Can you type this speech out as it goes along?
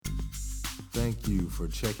Thank you for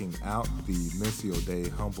checking out the Missio Dei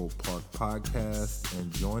Humble Park podcast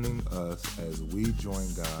and joining us as we join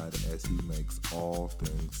God as He makes all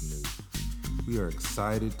things new. We are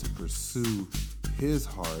excited to pursue His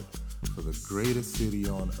heart for the greatest city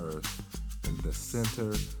on earth and the center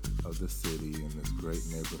of the city in this great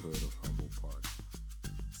neighborhood of Humble Park.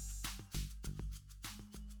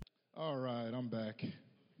 All right, I'm back.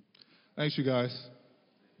 Thanks, you guys,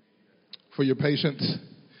 for your patience.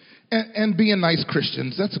 And being nice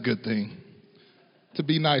Christians, that's a good thing, to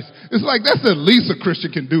be nice. It's like that's the least a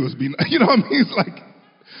Christian can do is be nice. You know what I mean? It's like,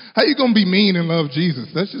 how you going to be mean and love Jesus?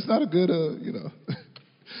 That's just not a good,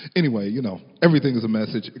 Anyway, everything is a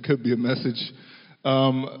message. It could be a message.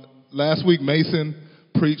 Last week, Mason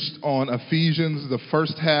preached on Ephesians, the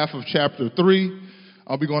first half of chapter 3.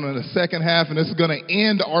 I'll be going on the second half, and this is going to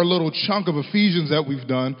end our little chunk of Ephesians that we've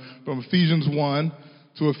done from Ephesians 1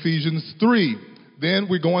 to Ephesians 3. Then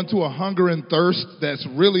we're going to a hunger and thirst that's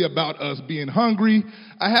really about us being hungry.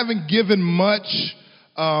 I haven't given much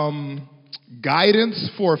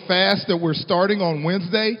guidance for a fast that we're starting on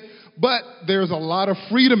Wednesday, but there's a lot of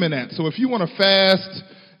freedom in that. So if you want to fast,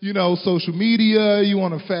 social media, you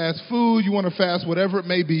want to fast food, you want to fast whatever it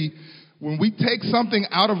may be, when we take something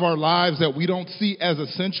out of our lives that we don't see as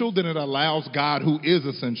essential, then it allows God, who is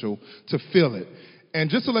essential, to fill it.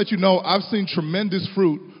 And just to let you know, I've seen tremendous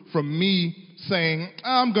fruit from me saying,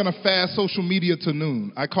 I'm going to fast social media to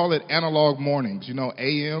noon. I call it analog mornings,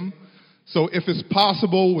 AM. So if it's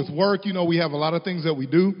possible with work, we have a lot of things that we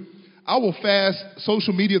do. I will fast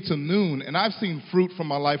social media to noon, and I've seen fruit from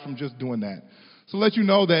my life from just doing that. So let you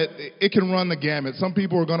know that it can run the gamut. Some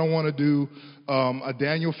people are going to want to do a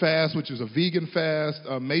Daniel fast, which is a vegan fast,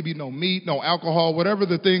 maybe no meat, no alcohol, whatever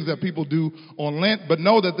the things that people do on Lent. But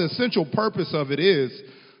know that the essential purpose of it is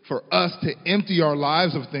for us to empty our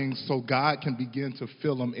lives of things so God can begin to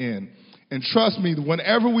fill them in. And trust me,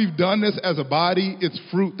 whenever we've done this as a body, it's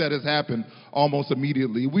fruit that has happened almost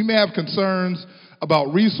immediately. We may have concerns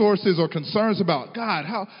about resources or concerns about, God,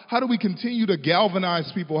 how do we continue to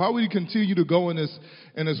galvanize people? How do we continue to go in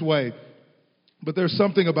this way? But there's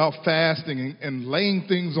something about fasting and laying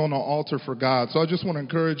things on the altar for God. So I just want to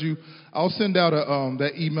encourage you. I'll send out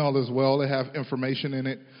that email as well. They have information in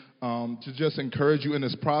it to just encourage you in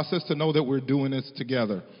this process to know that we're doing this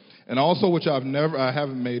together. And also, which I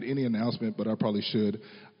haven't made any announcement, but I probably should,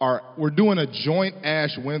 we're doing a joint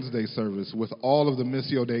Ash Wednesday service with all of the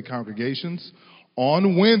Missio Dei congregations.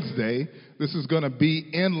 On Wednesday, this is going to be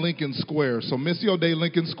in Lincoln Square. So Missio Dei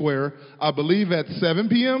Lincoln Square, I believe at 7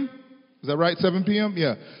 p.m., is that right, 7 p.m.?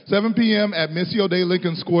 Yeah, 7 p.m. at Missio Dei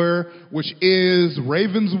Lincoln Square, which is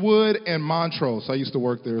Ravenswood and Montrose. I used to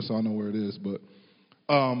work there, so I know where it is. But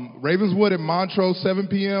Ravenswood and Montrose, 7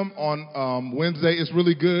 p.m. on Wednesday. It's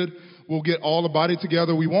really good. We'll get all the body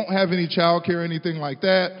together. We won't have any childcare or anything like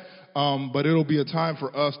that, but it'll be a time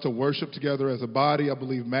for us to worship together as a body. I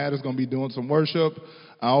believe Matt is going to be doing some worship.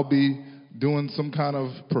 I'll be doing some kind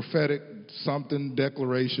of prophetic something,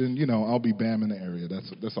 declaration, I'll be bam in the area.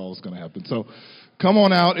 That's all that's going to happen. So come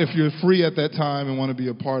on out if you're free at that time and want to be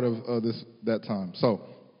a part of that time. So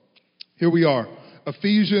here we are,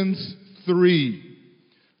 Ephesians 3,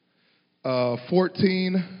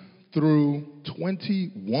 14 through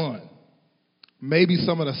 21. Maybe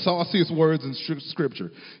some of the sauciest words in Scripture.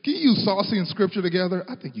 Can you use saucy and Scripture together?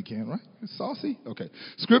 I think you can, right? It's saucy? Okay.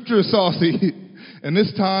 Scripture is saucy, and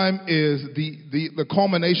this time is the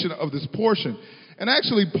culmination of this portion. And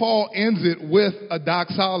actually, Paul ends it with a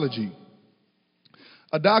doxology.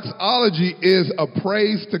 A doxology is a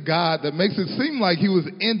praise to God that makes it seem like he was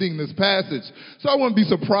ending this passage. So I wouldn't be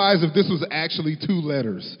surprised if this was actually 2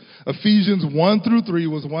 letters. Ephesians 1 through 3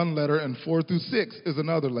 was 1 letter, and 4 through 6 is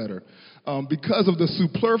another letter. Because of the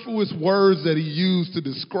superfluous words that he used to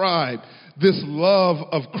describe this love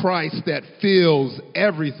of Christ that fills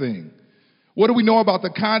everything. What do we know about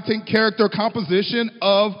the content, character, composition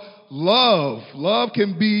of love? Love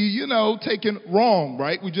can be, taken wrong,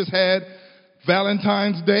 right? We just had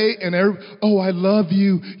Valentine's Day, and I love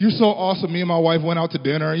you. You're so awesome. Me and my wife went out to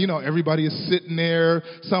dinner. Everybody is sitting there,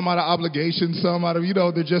 some out of obligation, some out of,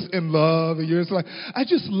 they're just in love. And you're just like, I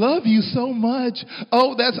just love you so much.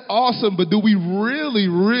 Oh, that's awesome. But do we really,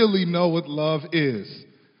 really know what love is?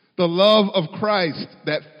 The love of Christ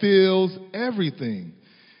that fills everything.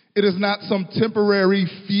 It is not some temporary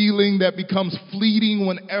feeling that becomes fleeting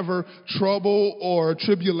whenever trouble or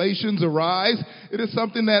tribulations arise. It is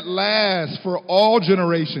something that lasts for all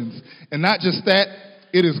generations. And not just that,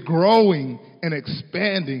 it is growing and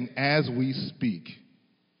expanding as we speak.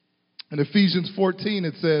 In Ephesians 14,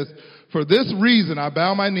 it says, "For this reason I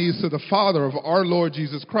bow my knees to the Father of our Lord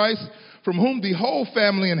Jesus Christ, from whom the whole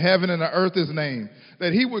family in heaven and the earth is named,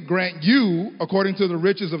 that he would grant you, according to the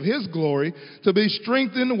riches of his glory, to be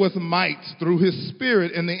strengthened with might through his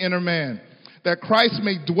Spirit in the inner man, that Christ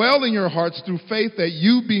may dwell in your hearts through faith, that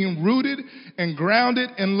you, being rooted and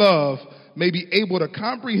grounded in love, may be able to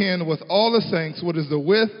comprehend with all the saints what is the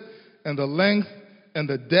width and the length and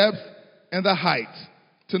the depth and the height,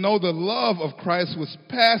 to know the love of Christ which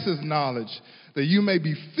passes knowledge, that you may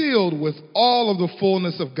be filled with all of the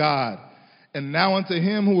fullness of God. And now unto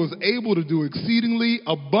him who is able to do exceedingly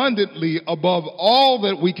abundantly above all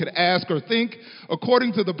that we could ask or think,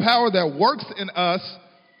 according to the power that works in us,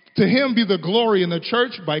 to him be the glory in the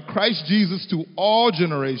church by Christ Jesus to all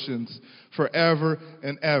generations, forever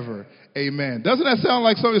and ever. Amen. Doesn't that sound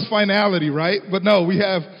like some of its finality, right? But no, we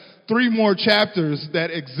have 3 more chapters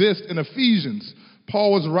that exist in Ephesians.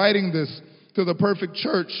 Paul was writing this to the perfect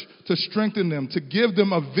church to strengthen them, to give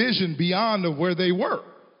them a vision beyond of where they were.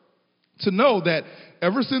 To know that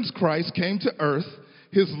ever since Christ came to earth,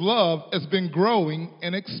 his love has been growing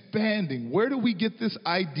and expanding. Where do we get this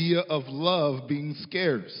idea of love being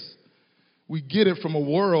scarce? We get it from a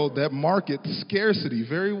world that markets scarcity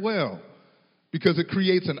very well, because it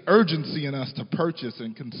creates an urgency in us to purchase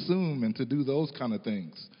and consume and to do those kind of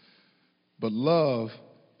things. But love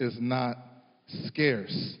is not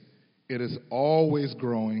scarce. It is always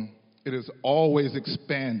growing. It is always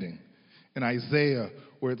expanding. In Isaiah,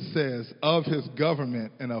 where it says, of his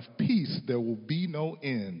government and of peace there will be no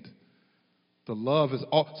end. The love is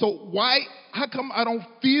all. So how come I don't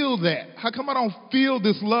feel that? How come I don't feel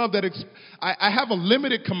this love that I have a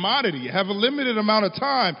limited commodity. I have a limited amount of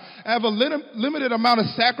time. I have a limited amount of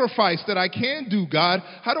sacrifice that I can do, God.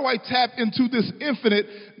 How do I tap into this infinite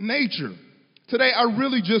nature? Today, I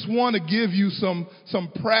really just want to give you some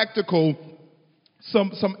practical,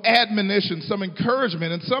 some admonition, some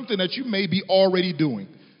encouragement, and something that you may be already doing.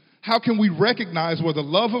 How can we recognize where the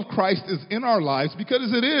love of Christ is in our lives?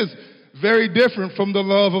 Because it is very different from the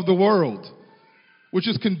love of the world, which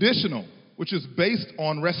is conditional, which is based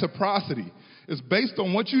on reciprocity. It's based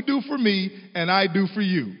on what you do for me and I do for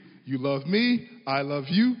you. You love me, I love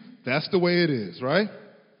you. That's the way it is, right?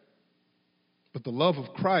 But the love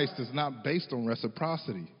of Christ is not based on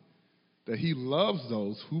reciprocity. That he loves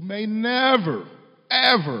those who may never,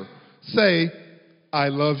 ever say, I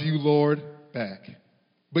love you, Lord, back.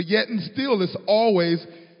 But yet and still it's always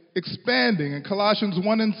expanding. In Colossians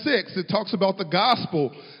 1 and 6, it talks about the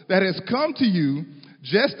gospel that has come to you,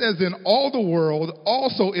 just as in all the world,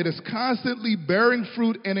 also it is constantly bearing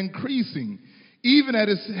fruit and increasing, even as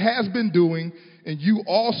it has been doing, and you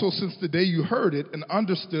also since the day you heard it and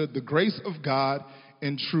understood the grace of God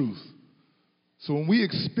in truth. So when we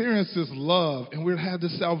experience this love and we have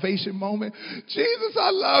this salvation moment, Jesus, I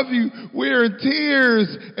love you, we're in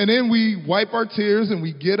tears. And then we wipe our tears and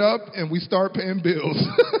we get up and we start paying bills.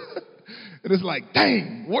 And it's like,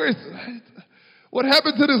 dang, what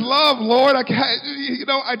happened to this love, Lord?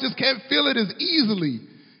 I just can't feel it as easily.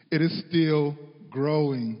 It is still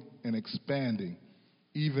growing and expanding,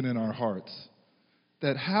 even in our hearts.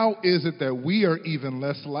 That how is it that we are even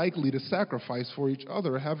less likely to sacrifice for each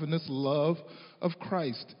other, having this love of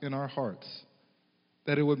Christ in our hearts?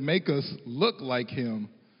 That it would make us look like him,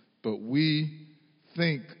 but we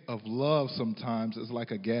think of love sometimes as like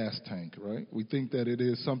a gas tank, right? We think that it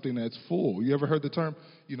is something that's full. You ever heard the term,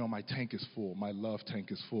 my tank is full, my love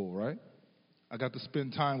tank is full, right? I got to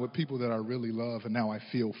spend time with people that I really love, and now I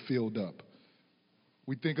feel filled up.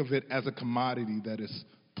 We think of it as a commodity that is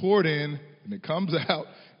poured in, and it comes out,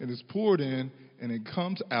 and it's poured in, and it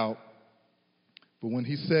comes out. But when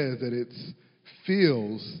he says that it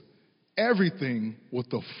fills everything with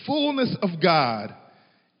the fullness of God,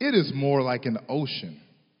 it is more like an ocean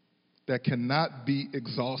that cannot be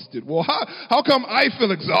exhausted. Well, how come I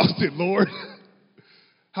feel exhausted, Lord?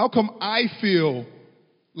 How come I feel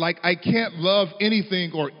like I can't love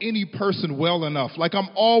anything or any person well enough, like I'm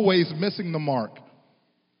always missing the mark?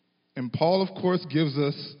 And Paul, of course, gives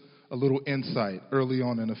us a little insight early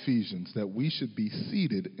on in Ephesians that we should be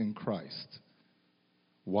seated in Christ.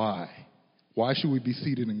 Why? Why should we be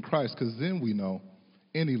seated in Christ? Because then we know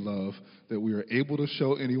any love that we are able to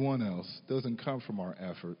show anyone else doesn't come from our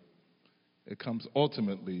effort. It comes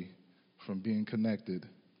ultimately from being connected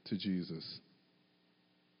to Jesus.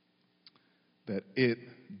 That it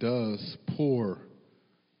does pour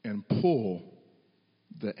and pull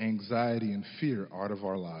the anxiety and fear out of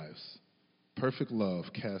our lives. Perfect love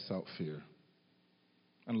casts out fear.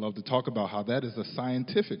 I'd love to talk about how that is a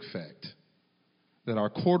scientific fact, that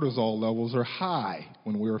our cortisol levels are high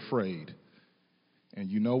when we're afraid.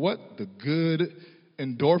 And you know what? The good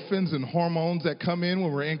endorphins and hormones that come in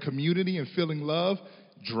when we're in community and feeling love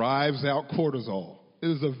drives out cortisol. It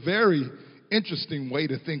is a very interesting way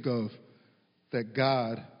to think of that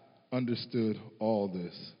God understood all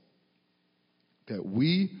this. That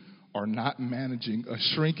we are not managing a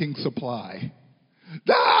shrinking supply.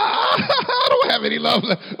 I don't have any love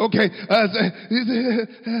left. Okay,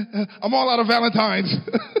 I'm all out of Valentines.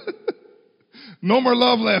 No more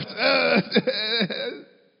love left.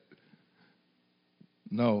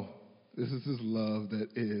 No, this is His love that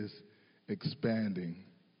is expanding.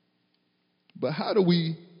 But how do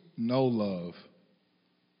we know love?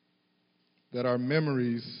 That our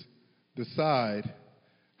memories decide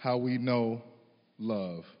how we know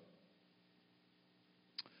love.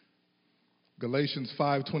 Galatians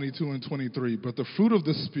 5:22 and 23. But the fruit of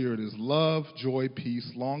the Spirit is love, joy,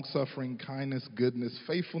 peace, long-suffering, kindness, goodness,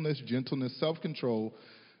 faithfulness, gentleness, self-control.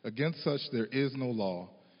 Against such there is no law.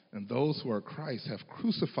 And those who are Christ have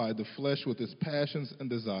crucified the flesh with its passions and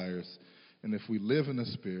desires. And if we live in the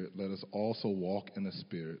Spirit, let us also walk in the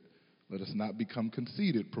Spirit. Let us not become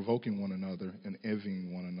conceited, provoking one another and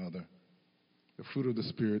envying one another. The fruit of the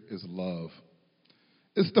Spirit is love.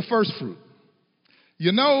 It's the first fruit.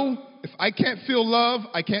 You know, if I can't feel love,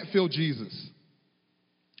 I can't feel Jesus.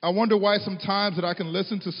 I wonder why sometimes that I can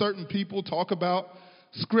listen to certain people talk about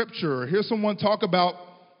Scripture, or hear someone talk about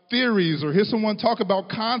theories, or hear someone talk about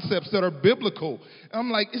concepts that are biblical. And I'm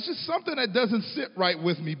like, it's just something that doesn't sit right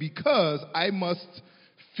with me because I must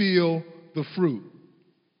feel the fruit.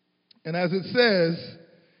 And as it says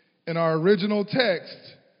in our original text,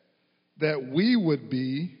 that we would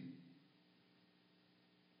be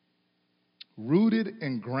rooted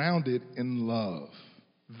and grounded in love,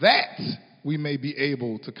 that we may be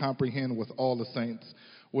able to comprehend with all the saints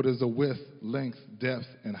what is the width, length, depth,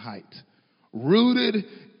 and height. Rooted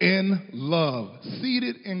in love,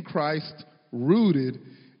 seated in Christ, rooted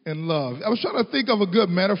in love. I was trying to think of a good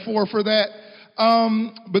metaphor for that,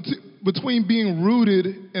 between being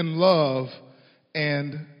rooted in love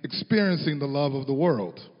and experiencing the love of the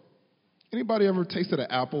world. Anybody ever tasted an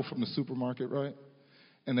apple from the supermarket, right?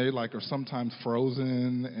 And they are sometimes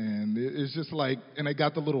frozen, and it's just and they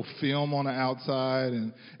got the little film on the outside,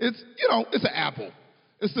 and it's an apple.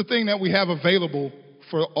 It's the thing that we have available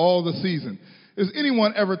for all the season. Has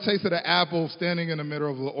anyone ever tasted an apple standing in the middle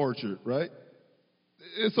of the orchard, right?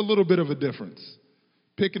 It's a little bit of a difference.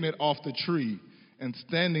 Picking it off the tree and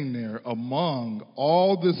standing there among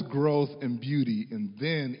all this growth and beauty and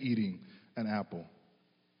then eating an apple.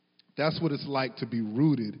 That's what it's like to be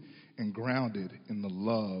rooted and grounded in the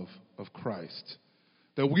love of Christ.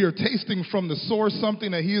 That we are tasting from the source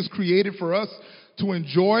something that He has created for us to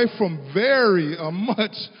enjoy from very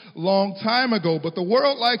much long time ago. But the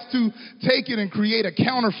world likes to take it and create a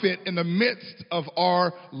counterfeit in the midst of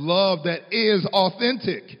our love that is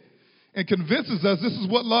authentic and convinces us this is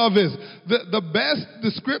what love is. The best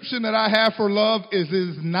description that I have for love is it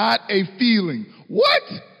is not a feeling. What?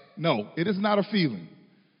 No, it is not a feeling.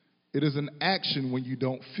 It is an action when you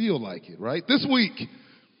don't feel like it, right? This week,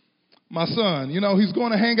 my son, he's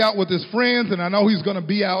going to hang out with his friends, and I know he's going to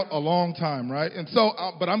be out a long time, right? And so,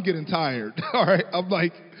 but I'm getting tired, all right? I'm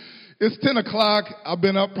like, it's 10 o'clock. I've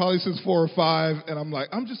been up probably since 4 or 5, and I'm like,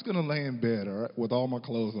 I'm just going to lay in bed, all right, with all my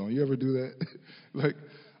clothes on. You ever do that?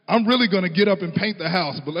 I'm really going to get up and paint the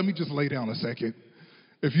house, but let me just lay down a second.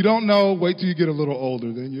 If you don't know, wait till you get a little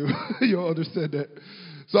older, then you'll understand that.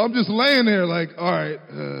 So I'm just laying there all right,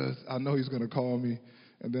 I know he's going to call me.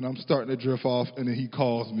 And then I'm starting to drift off, and then he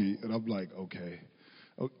calls me. And I'm like, okay,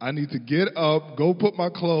 I need to get up, go put my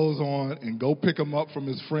clothes on, and go pick him up from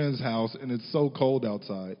his friend's house. And it's so cold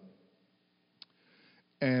outside.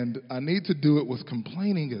 And I need to do it with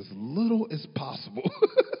complaining as little as possible.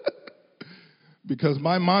 Because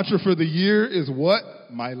my mantra for the year is what?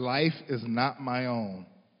 My life is not my own.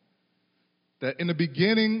 That in the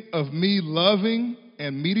beginning of me loving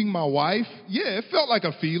and meeting my wife, it felt like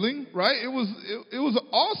a feeling, right? It was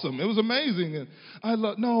awesome. It was amazing. And I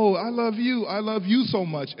love you so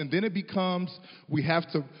much. And then it becomes we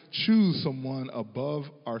have to choose someone above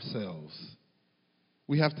ourselves.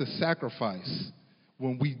 We have to sacrifice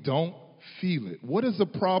when we don't feel it. What is the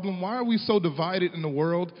problem? Why are we so divided in the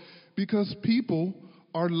world? Because people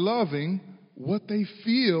are loving what they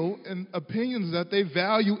feel and opinions that they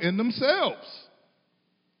value in themselves.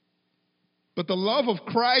 But the love of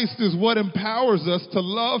Christ is what empowers us to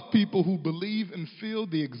love people who believe and feel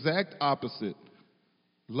the exact opposite.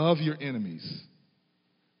 Love your enemies.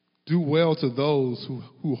 Do well to those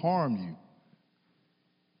who harm you.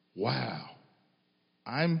 Wow.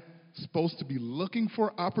 I'm supposed to be looking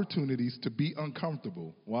for opportunities to be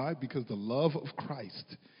uncomfortable. Why? Because the love of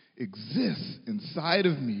Christ exists inside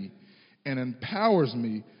of me and empowers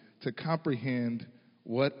me to comprehend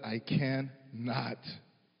what I cannot.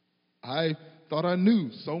 I thought I knew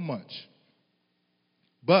so much.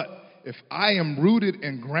 But if I am rooted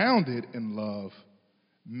and grounded in love,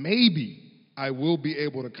 maybe I will be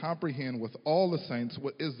able to comprehend with all the saints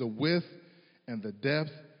what is the width and the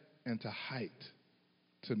depth and to height,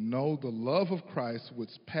 to know the love of Christ which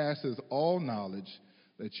passes all knowledge,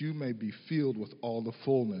 that you may be filled with all the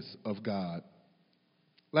fullness of God.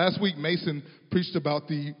 Last week, Mason preached about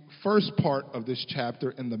the first part of this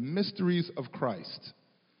chapter in the mysteries of Christ.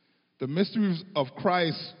 The mysteries of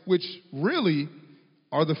Christ, which really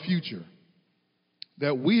are the future.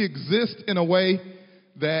 That we exist in a way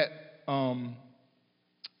that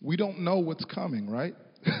we don't know what's coming, right?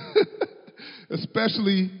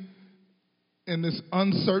 Especially in this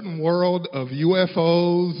uncertain world of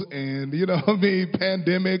UFOs and,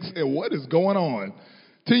 pandemics and what is going on.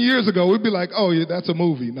 10 years ago, we'd be like, oh, yeah, that's a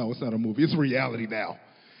movie. No, it's not a movie. It's reality now.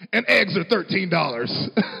 And eggs are $13.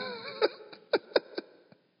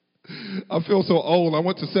 I feel so old. I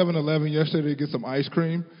went to 7-Eleven yesterday to get some ice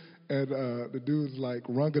cream, and the dude's like,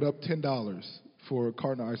 rung it up $10 for a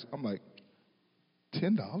carton of ice. I'm like,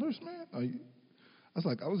 $10, man? I was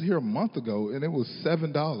like, I was here a month ago, and it was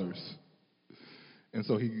 $7. And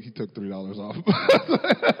so he took $3 off.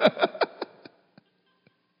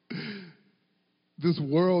 This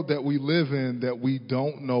world that we live in that we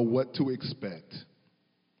don't know what to expect.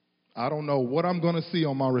 I don't know what I'm going to see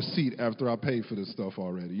on my receipt after I pay for this stuff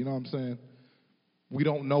already. You know what I'm saying? We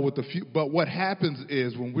don't know what but what happens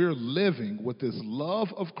is when we're living with this love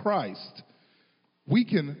of Christ, we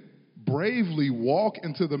can bravely walk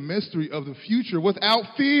into the mystery of the future without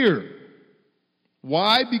fear.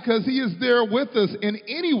 Why? Because he is there with us. And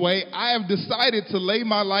anyway, I have decided to lay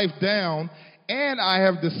my life down, and I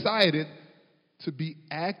have decided to be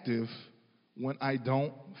active when I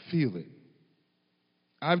don't feel it.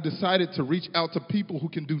 I've decided to reach out to people who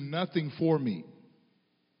can do nothing for me.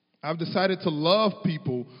 I've decided to love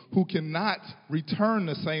people who cannot return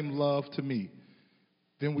the same love to me.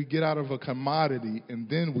 Then we get out of a commodity, and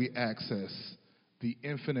then we access the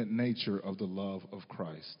infinite nature of the love of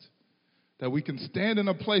Christ. That we can stand in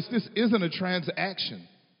a place. This isn't a transaction.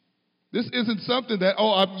 This isn't something that,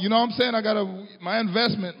 you know what I'm saying? My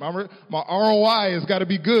investment, my ROI has got to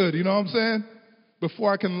be good, you know what I'm saying?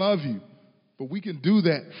 Before I can love you. But we can do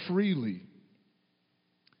that freely.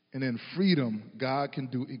 And in freedom, God can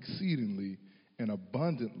do exceedingly and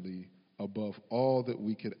abundantly above all that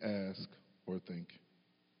we could ask or think.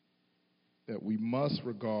 That we must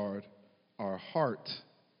regard our heart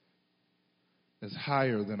as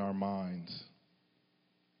higher than our minds.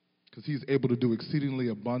 Because he's able to do exceedingly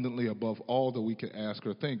abundantly above all that we can ask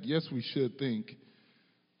or think. Yes, we should think,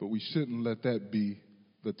 but we shouldn't let that be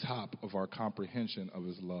the top of our comprehension of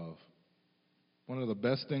his love. One of the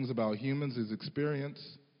best things about humans is experience,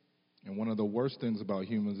 and one of the worst things about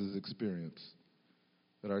humans is experience.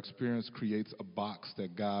 That our experience creates a box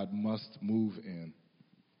that God must move in.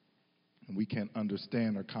 And we can't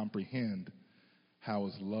understand or comprehend how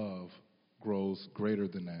his love grows greater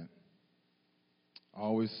than that.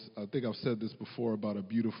 I think I've said this before about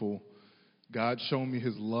God showed me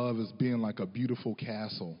his love as being like a beautiful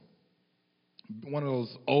castle. One of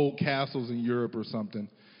those old castles in Europe or something.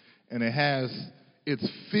 And it's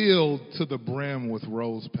filled to the brim with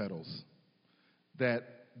rose petals. That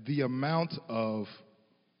the amount of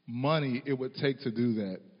money it would take to do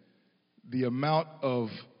that, the amount of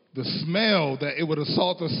the smell that it would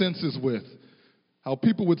assault our senses with, how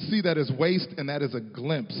people would see that as waste, and that is a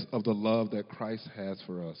glimpse of the love that Christ has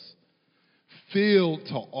for us. Filled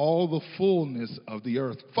to all the fullness of the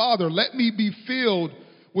earth. Father, let me be filled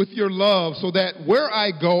with your love so that where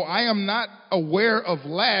I go, I am not aware of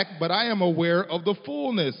lack, but I am aware of the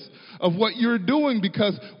fullness of what you're doing.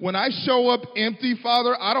 Because when I show up empty,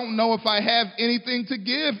 Father, I don't know if I have anything to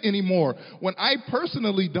give anymore. When I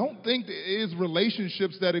personally don't think it is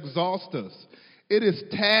relationships that exhaust us. It is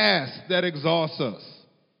tasks that exhaust us.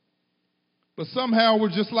 But somehow we're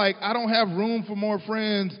just like, I don't have room for more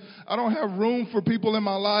friends. I don't have room for people in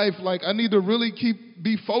my life. Like, I need to really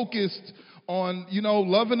be focused on,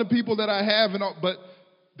 loving the people that I have. But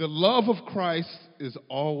the love of Christ is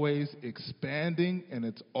always expanding, and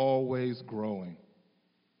it's always growing.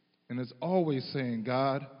 And it's always saying,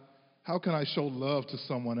 God, how can I show love to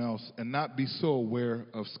someone else and not be so aware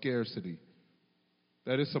of scarcity?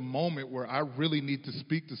 That it's a moment where I really need to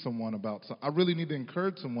speak to someone about something. I really need to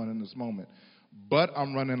encourage someone in this moment. But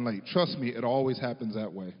I'm running late. Trust me, it always happens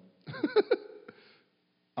that way.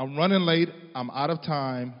 I'm running late. I'm out of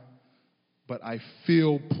time. But I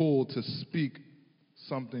feel pulled to speak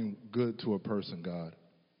something good to a person, God.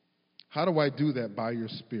 How do I do that? By your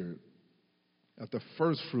Spirit. that the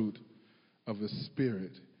first fruit of the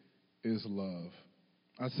Spirit is love.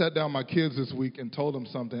 I sat down my kids this week and told them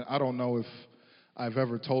something I don't know if I've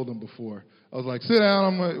ever told them before. I was like, sit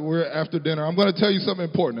down, we're after dinner. I'm going to tell you something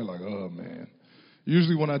important. They're like, oh, man.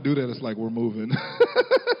 Usually when I do that, it's like we're moving.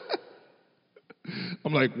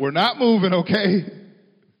 I'm like, we're not moving, okay?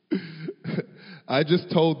 I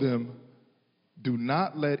just told them, do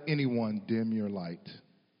not let anyone dim your light.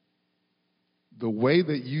 The way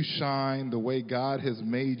that you shine, the way God has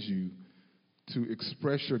made you to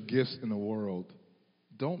express your gifts in the world,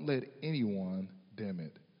 don't let anyone dim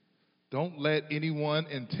it. Don't let anyone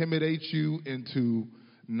intimidate you into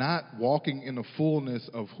not walking in the fullness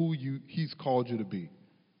of who He's called you to be.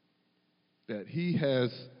 That He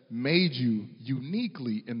has made you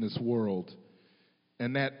uniquely in this world,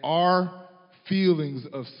 and that our feelings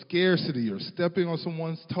of scarcity or stepping on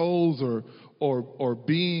someone's toes or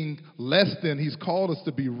being less than He's called us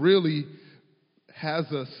to be really has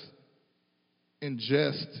us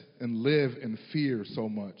ingest and live in fear so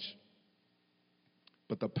much.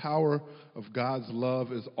 But the power of God's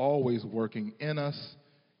love is always working in us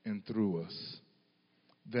and through us,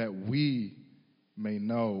 that we may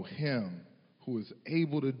know Him who is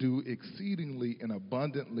able to do exceedingly and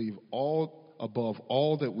abundantly above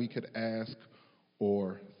all that we could ask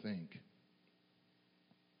or think.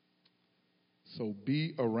 So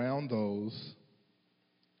be around those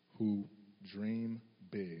who dream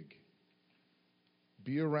big.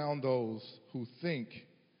 Be around those who think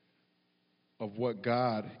of what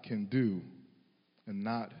God can do and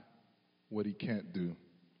not what He can't do.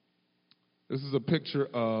 This is a picture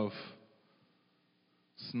of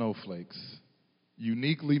snowflakes,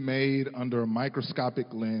 uniquely made under a microscopic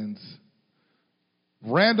lens.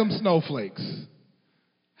 Random snowflakes.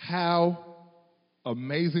 How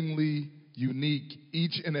amazingly unique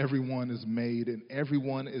each and every one is made, and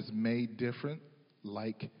everyone is made different,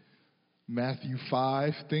 like Matthew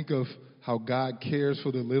 5, think of how God cares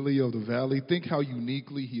for the lily of the valley. Think how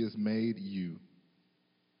uniquely He has made you.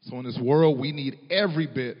 So in this world, we need every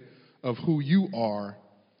bit of who you are,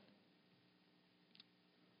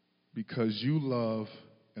 because you love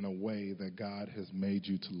in a way that God has made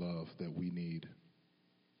you to love that we need.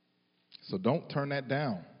 So don't turn that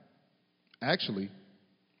down. Actually,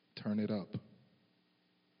 turn it up.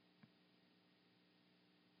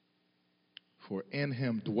 For in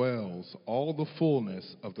Him dwells all the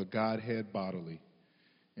fullness of the Godhead bodily,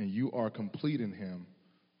 and you are complete in Him,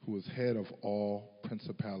 who is head of all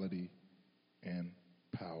principality and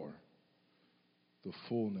power. The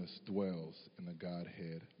fullness dwells in the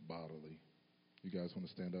Godhead bodily. You guys want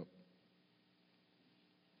to stand up?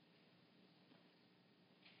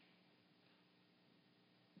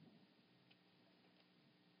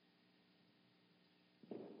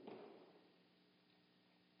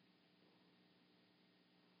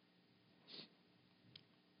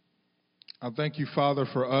 I thank you, Father,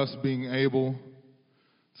 for us being able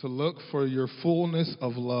to look for your fullness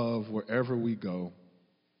of love wherever we go,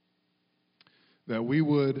 that we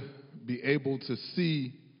would be able to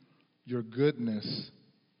see your goodness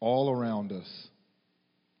all around us.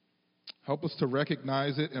 Help us to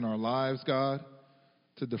recognize it in our lives, God,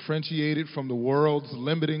 to differentiate it from the world's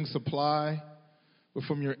limiting supply, but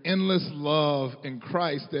from your endless love in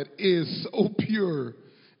Christ that is so pure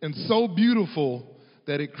and so beautiful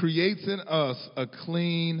that it creates in us a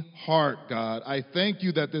clean heart, God. I thank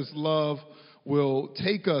you that this love will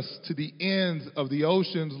take us to the ends of the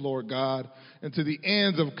oceans, Lord God, and to the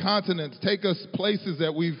ends of continents. Take us places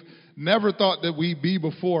that we've never thought that we'd be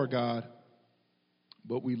before, God.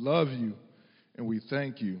 But we love you and we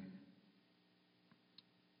thank you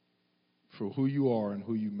for who you are and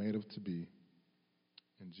who you made us to be.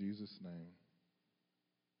 In Jesus' name.